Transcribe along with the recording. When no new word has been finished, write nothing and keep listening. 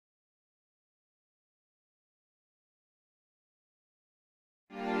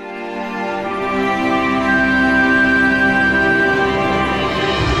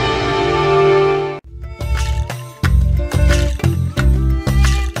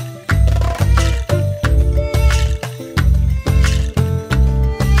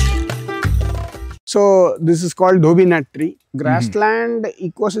this is called dhobi nut tree. Grassland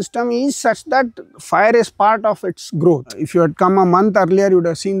ecosystem is such that fire is part of its growth. If you had come a month earlier, you would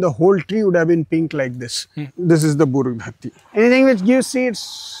have seen the whole tree would have been pink like this. This is the Burugdhati. Anything which gives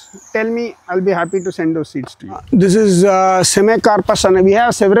seeds, tell me, I'll be happy to send those seeds to you. This is Semecarpus, and we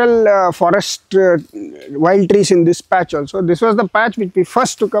have several forest wild trees in this patch also. This was the patch which we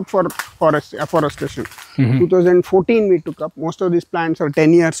first took up for afforestation. 2014 we took up. Most of these plants are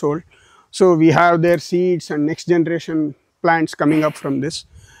 10 years old. So we have their seeds and next generation plants coming up from this.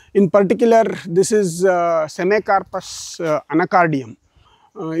 In particular, this is Semecarpus Anacardium.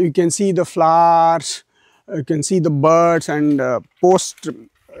 You can see the flowers, you can see the birds, and post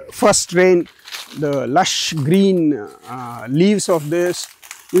first rain, the lush green leaves of this.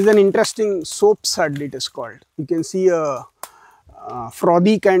 This is an interesting soap sud, it is called. You can see a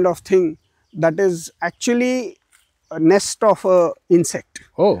frothy kind of thing that is actually a nest of a insect.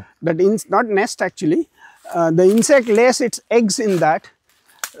 Oh. That not nest actually. The insect lays its eggs in that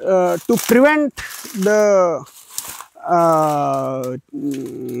to prevent the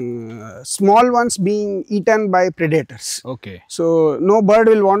small ones being eaten by predators. Okay. So no bird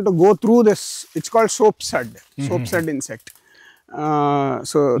will want to go through this. It's called soap sud, soap sud insect.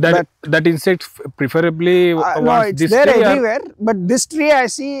 So that insect preferably no, it's there everywhere, but this tree I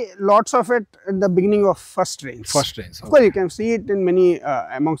see lots of it at the beginning of first rains. First rains. Of course, you can see it in many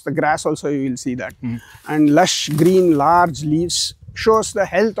amongst the grass also. You will see that, and lush green, large leaves shows the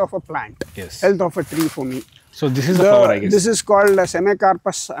health of a plant. Yes. Health of a tree for me. So this is the flower, I guess. This is called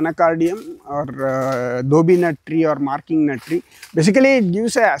Semecarpus Anacardium, or dhobi nut tree or marking nut tree. Basically, it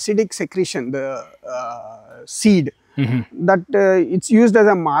gives a acidic secretion. The seed. That it's used as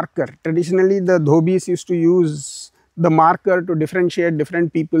a marker. Traditionally, the dhobis used to use the marker to differentiate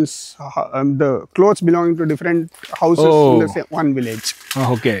different people's the clothes belonging to different houses in the same, one village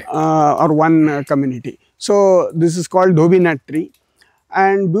or one community. So this is called dhobi nut tree.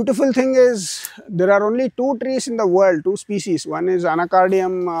 And beautiful thing is there are only two trees in the world, two species. One is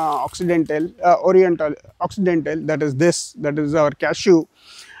Anacardium occidentale, that is this, that is our cashew,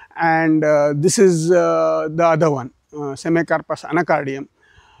 and this is the other one. Semecarpus Anacardium.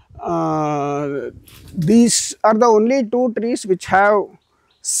 These are the only two trees which have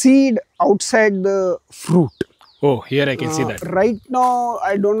seed outside the fruit. Oh, here I can see that. Right now,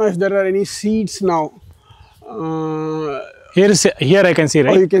 I don't know if there are any seeds now. Here I can see,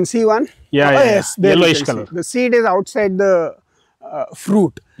 right? Oh, you can see one? Yeah, yes, yellowish color. The seed is outside the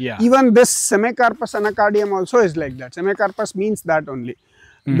fruit. Yeah. Even this Semecarpus Anacardium also is like that. Semecarpus means that only.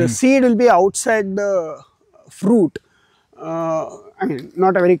 The seed will be outside the fruit. I mean,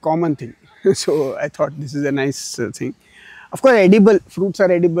 not a very common thing. So I thought this is a nice thing. Of course, edible fruits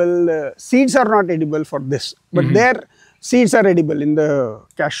are edible. Seeds are not edible for this, but their seeds are edible in the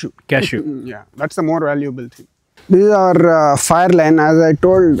cashew. Cashew. Yeah, that's the more valuable thing. This is our fire line. As I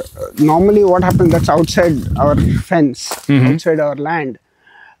told, normally what happens, that's outside our fence, outside our land.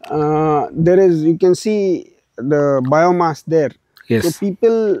 There is, you can see the biomass there. Yes. So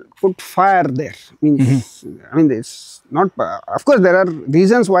people put fire there. Means, I mean, it's not. Of course, there are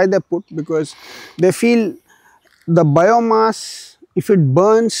reasons why they put, because they feel the biomass, if it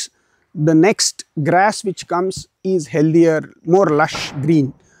burns, the next grass which comes is healthier, more lush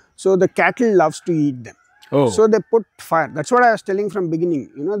green. So the cattle loves to eat them. Oh. So they put fire. That's what I was telling from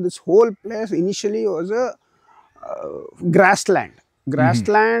beginning. You know, this whole place initially was a grassland.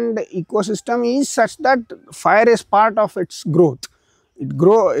 Grassland ecosystem is such that fire is part of its growth.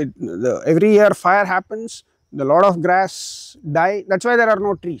 Every year fire happens, a lot of grass die. That's why there are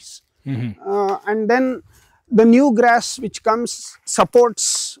no trees. And then the new grass which comes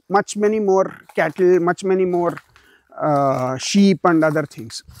supports many more cattle, many more sheep and other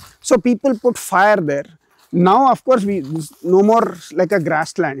things. So people put fire there. Now, of course, no more like a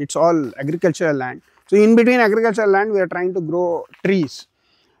grassland. It's all agricultural land. So in between agricultural land, we are trying to grow trees.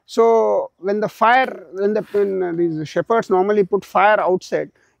 So when the fire, when these shepherds normally put fire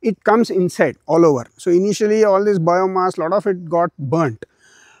outside, it comes inside all over. So initially all this biomass, lot of it got burnt.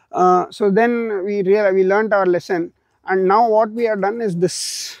 So then we learned our lesson, and now what we have done is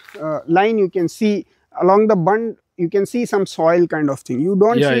this line you can see along the bund. You can see some soil kind of thing. You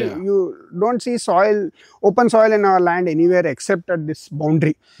don't see soil, open soil in our land anywhere except at this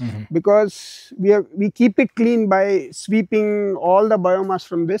boundary, because we keep it clean by sweeping all the biomass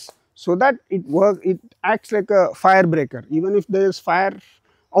from this, so that it acts like a fire breaker. Even if there is fire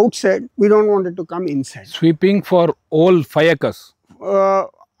outside, we don't want it to come inside. Sweeping for all 5 acres?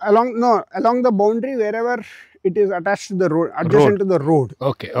 Along the boundary, wherever it is attached to the road, adjacent to the road.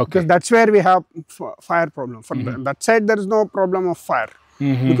 Okay. Because that's where we have fire problem. For that side, there is no problem of fire,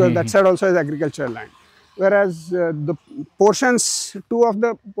 because that side also is agricultural land. whereas the portions, two of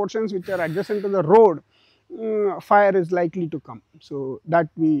the portions which are adjacent to the road, fire is likely to come. So that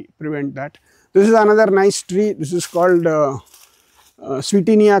we prevent that. This is another nice tree. This is called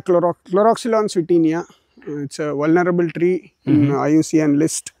Sweetenia, Chloroxylon sweetenia. It's a vulnerable tree in IUCN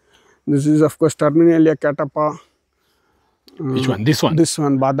list. This is of course Terminalia catapa. Which one? This one? This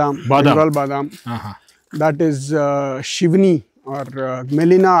one, Badam. Badam. Bengal Badam. That is Shivni or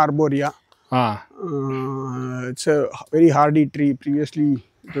Melina arborea. It's a very hardy tree. Previously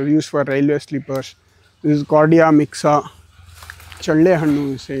it was used for railway sleepers. This is Cordia mixa. Challe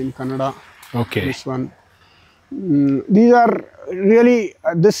hannu we say in Kannada. Okay. This one. These are really,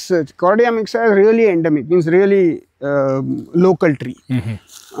 this Cordia mixa is really endemic, means really local tree.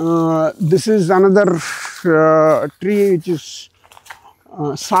 This is another tree which is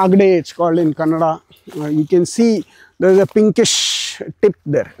Sagde, it's called in Kannada. You can see there is a pinkish tip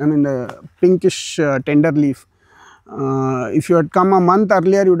there, I mean the pinkish tender leaf. If you had come a month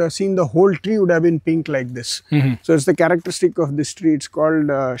earlier, you would have seen the whole tree would have been pink like this. So it's the characteristic of this tree. It's called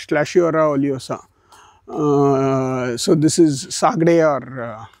Schlachiora oleosa. So this is Sagde or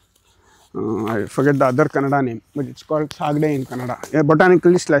I forget the other Kannada name, but it's called Sagde in Kannada.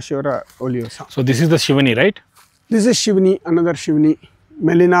 Botanically Schlachiora oleosa. So this is the Shivani, right? This is Shivni, another Shivni,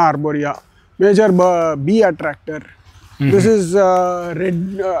 Melina arborea, major bee attractor. This is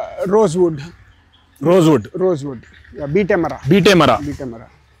red rosewood. Rosewood. Rosewood. Yeah, Beetemera. Beetemera. Beetemera.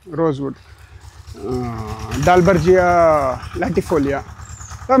 Rosewood. Dalbergia latifolia.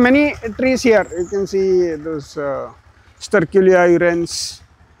 There are many trees here. You can see those Sterculia urens,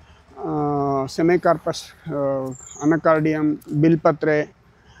 Semecarpus, Anacardium, Bilpatre,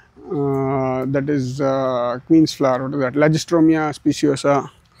 that is queen's flower, what is that? Lagistromia speciosa.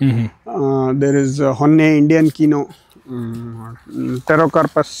 There is Honne, Indian Kino,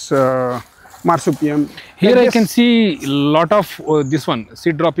 Pterocarpus marsupium. Here I can see a lot of this one,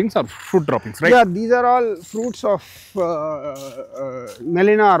 seed droppings or fruit droppings, right? Yeah, these are all fruits of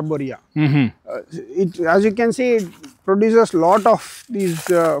Melina arborea. As you can see, it produces lot of these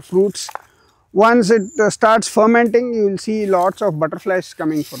fruits. Once it starts fermenting, you will see lots of butterflies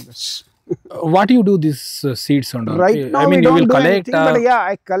coming for this. What do you do these seeds on? Right now, I mean, we you don't will do collect. anything, but yeah,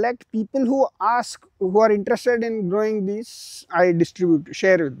 I collect people who ask, who are interested in growing these. I distribute,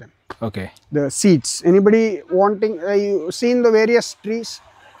 share with them. Okay. The seeds. Anybody wanting, you seen the various trees,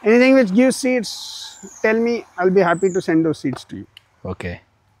 anything which gives seeds, tell me, I'll be happy to send those seeds to you. Okay.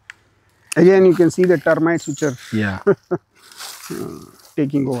 Again, you can see the termites which are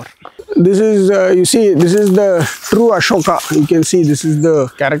taking over. This is, you see, this is the true Ashoka. You can see this is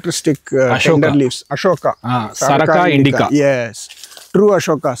the characteristic tender leaves. Ashoka. Saraka indica. Yes. True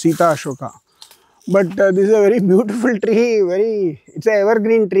Ashoka, Sita Ashoka. But this is a very beautiful tree, it's an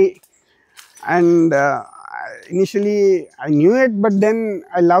evergreen tree. And initially I knew it, but then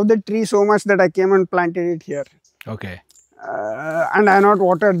I love the tree so much that I came and planted it here. Okay. And I have not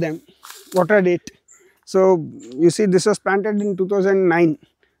watered it. So you see, this was planted in 2009.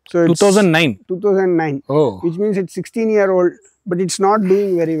 So it's 2009. 2009. Oh. Which means it's 16-year-old, but it's not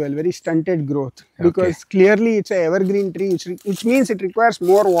doing very well, very stunted growth. Because clearly it's an evergreen tree, which means it requires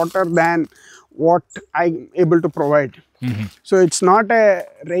more water than what I'm able to provide. So it's not a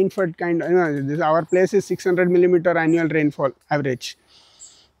rainfed kind, our place is 600 millimeter annual rainfall average,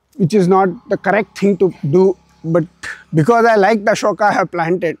 which is not the correct thing to do. But because I like the Ashoka, I have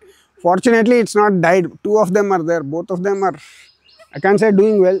planted. Fortunately, it's not died. Two of them are there. Both of them are, I can't say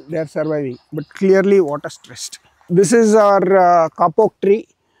doing well, they are surviving, but clearly water stressed. This is our kapok tree,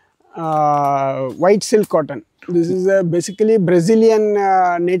 white silk cotton. This is a basically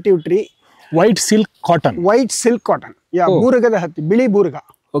Brazilian native tree. White silk cotton. White silk cotton. Yeah, Burgada hatti, Bili Burga.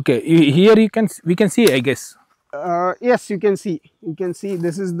 Okay, here we can see, I guess. Yes, you can see. You can see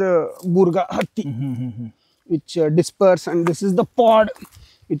this is the Burga hatti, which disperse, and this is the pod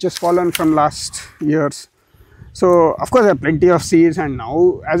which has fallen from last years. So of course there are plenty of seeds, and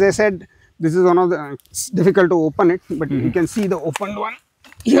now, as I said, this is one of the, it's difficult to open it, but you can see the opened one.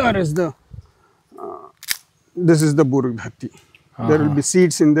 Here is the, this is the Burg Dhati. There will be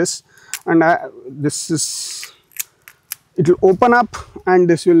seeds in this, and this is, it will open up and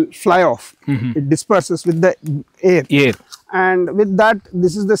this will fly off. It disperses with the air. And with that,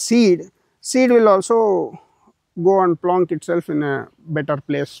 this is the seed. Seed will also go and plonk itself in a better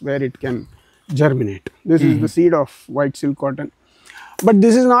place where it can germinate. This is the seed of white silk cotton. But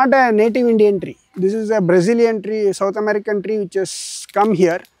this is not a native Indian tree. This is a Brazilian tree, South American tree which has come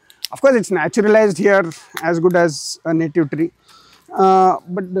here. Of course, it's naturalized here as good as a native tree.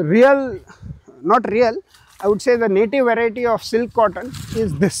 But the real, not real, I would say the native variety of silk cotton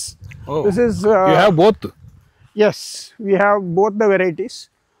is this. Oh. This is You have both. yes, we have both the varieties.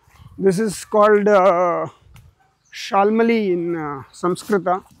 This is called Shalmali in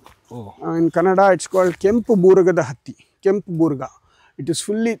Sanskrita. Oh. In Kannada, it's called Kempu Burgada Hatti. Kempu Burga. It is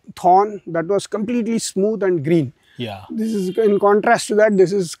fully thorn that was completely smooth and green. Yeah. This is in contrast to that.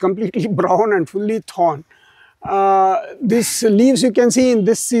 This is completely brown and fully thorn. These leaves you can see in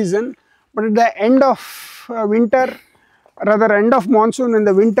this season, but at the end of winter, rather end of monsoon, when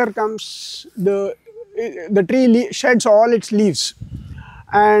the winter comes, the tree sheds all its leaves,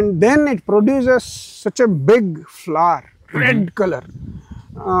 and then it produces such a big flower, red color.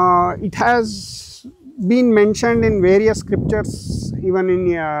 It has been mentioned in various scriptures, even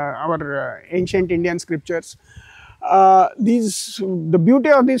in our ancient Indian scriptures. The beauty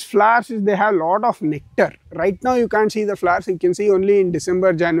of these flowers is they have a lot of nectar. Right now you can't see the flowers, you can see only in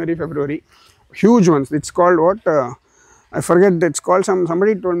December, January, February. Huge ones. It's called what? I forget, it's called,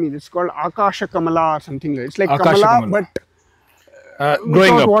 somebody told me, it's called Akasha Kamala or something. It's like Kamala, but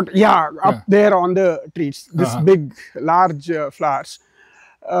growing up. What, yeah, up there on the trees, this big, large flowers.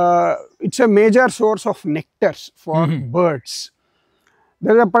 It's a major source of nectars for birds.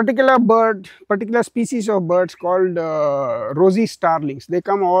 There is a particular species of birds called rosy starlings. They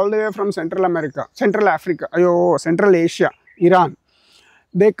come all the way from Central Africa, Central Asia, Iran.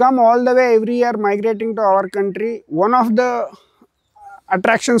 They come all the way every year migrating to our country. One of the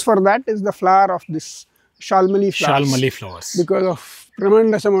attractions for that is the flower of this Shalmali flowers. Shalmali flowers. Because of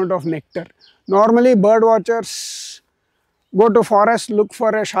tremendous amount of nectar. Normally bird watchers go to forest, look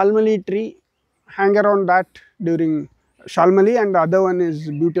for a Shalmali tree, hang around that during Shalmali, and the other one is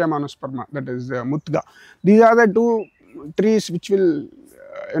Butea monosperma, that is Mutga. These are the two trees which will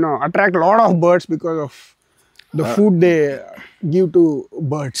attract a lot of birds because of the food they give to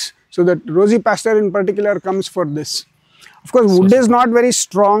birds. So that rosy pasture in particular comes for this. Of course, wood is not very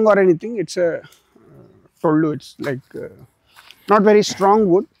strong or anything. It's a told you, it's like not very strong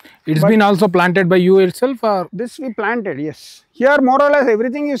wood. It's been also planted by you itself, or this we planted? Yes. Here more or less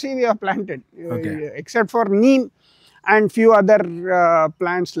everything you see we have planted, except for neem and few other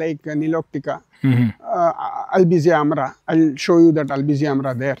plants like Niloctica, Albizia amra. I'll show you that Albizia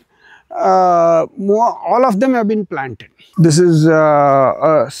amra there. All of them have been planted. This is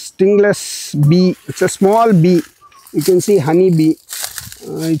a stingless bee. It's a small bee. You can see honey bee.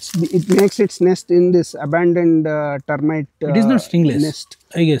 It makes its nest in this abandoned termite it is not stingless nest.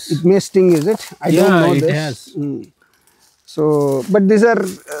 I guess. It may sting, is it? I don't know it this. has. So, but these are,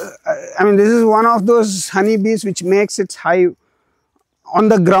 I mean, this is one of those honey bees which makes its hive on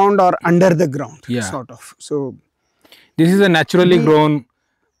the ground or under the ground, sort of. So, this is a naturally grown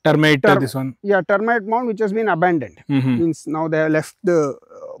termite, this one. Yeah, termite mound which has been abandoned. Means now they have left the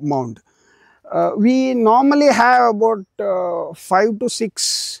mound. We normally have about 5 to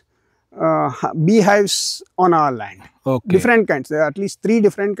 6 beehives on our land. Okay. Different kinds. There are at least 3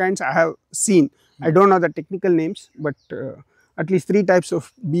 different kinds I have seen. I don't know the technical names, but at least 3 types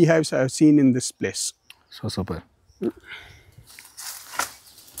of beehives I have seen in this place. So super.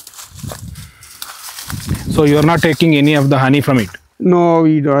 So you are not taking any of the honey from it? No,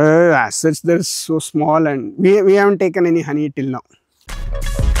 we don't. As such, they're so small, and we haven't taken any honey till now.